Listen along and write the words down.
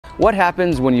What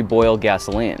happens when you boil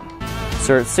gasoline?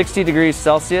 So at 60 degrees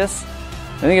Celsius,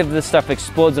 I think if this stuff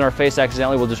explodes in our face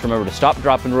accidentally, we'll just remember to stop,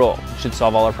 drop, and roll. It should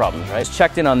solve all our problems, right? Just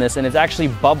checked in on this, and it's actually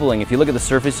bubbling. If you look at the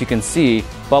surface, you can see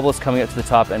bubbles coming up to the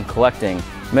top and collecting.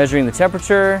 Measuring the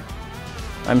temperature,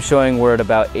 I'm showing we're at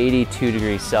about 82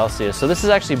 degrees Celsius. So this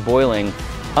is actually boiling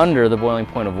under the boiling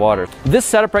point of water. This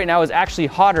setup right now is actually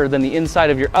hotter than the inside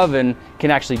of your oven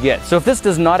can actually get. So if this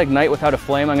does not ignite without a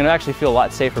flame, I'm gonna actually feel a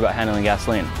lot safer about handling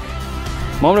gasoline.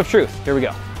 Moment of truth, here we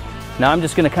go. Now I'm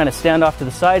just gonna kind of stand off to the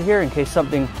side here in case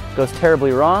something goes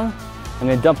terribly wrong. I'm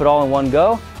gonna dump it all in one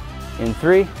go. In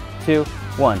 3, 2,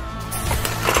 1.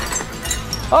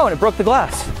 Oh, and it broke the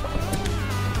glass.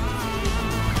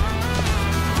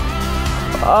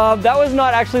 That was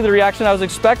not actually the reaction I was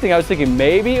expecting. I was thinking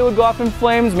maybe it would go off in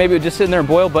flames, maybe it would just sit in there and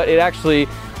boil, but it actually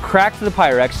cracked the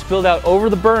Pyrex, spilled out over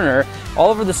the burner, all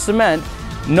over the cement.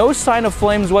 No sign of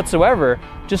flames whatsoever,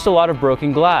 just a lot of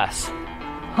broken glass.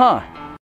 Huh.